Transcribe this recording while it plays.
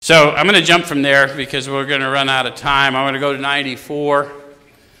So I'm going to jump from there because we're going to run out of time. I'm going to go to 94.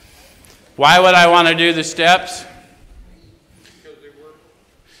 Why would I want to do the steps? Because they work.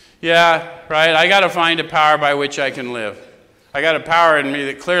 Yeah, right. I got to find a power by which I can live. I got a power in me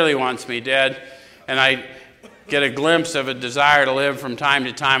that clearly wants me dead, and I get a glimpse of a desire to live from time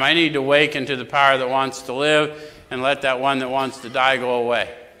to time. I need to awaken to the power that wants to live and let that one that wants to die go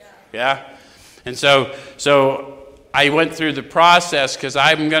away. Yeah? And so I went through the process because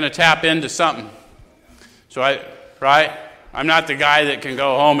I'm going to tap into something. So I'm not the guy that can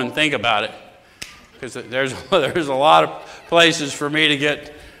go home and think about it, because there's a lot of places for me to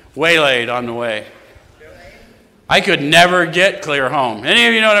get waylaid on the way. I could never get clear home. Any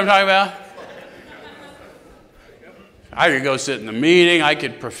of you know what I'm talking about? I could go sit in the meeting, I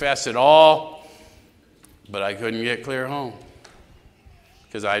could profess it all, but I couldn't get clear home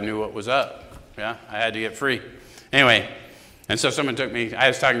because I knew what was up. Yeah, I had to get free. Anyway, and so someone took me, I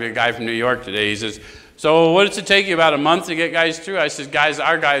was talking to a guy from New York today. He says, so what does it take you, about a month to get guys through? I said, guys,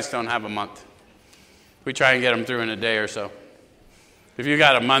 our guys don't have a month. We try and get them through in a day or so. If you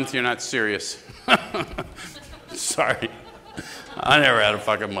got a month, you're not serious. Sorry. I never had a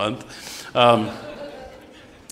fucking month.